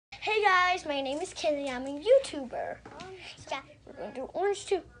Hey guys, my name is Kinsey. I'm a YouTuber. Yeah, we're going to do orange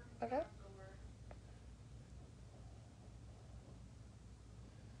too. Okay.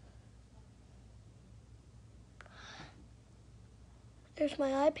 There's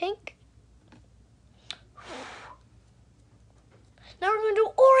my eye pink. Now we're going to do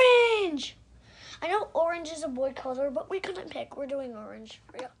orange. I know orange is a boy color, but we couldn't pick. We're doing orange.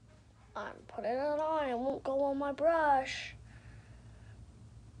 Yeah. I'm putting it on. It won't go on my brush.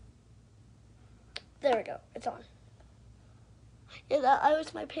 There we go. It's on. Yeah, that eye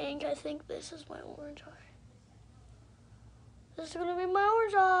was my pink. I think this is my orange eye. This is going to be my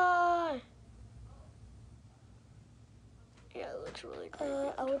orange eye. Yeah, it looks really creepy.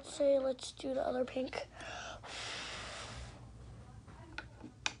 I would say let's do the other pink.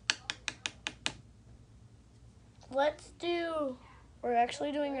 We're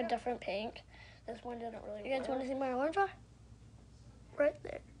actually doing a different pink. This one didn't really work. You guys want to see my orange eye? Right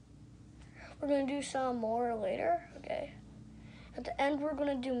there. We're going to do some more later. Okay. At the end, we're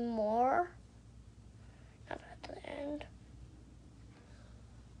going to do more. Not at the end.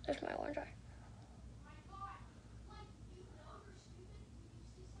 There's my orange eye.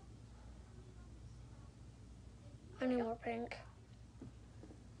 I need more pink.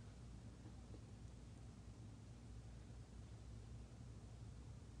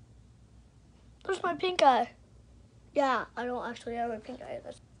 There's my pink eye. Yeah, I don't actually have a pink eye.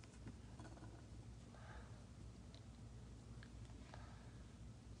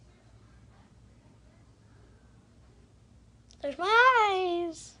 There's my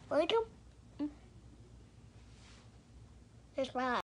eyes. Like them? There's my eyes.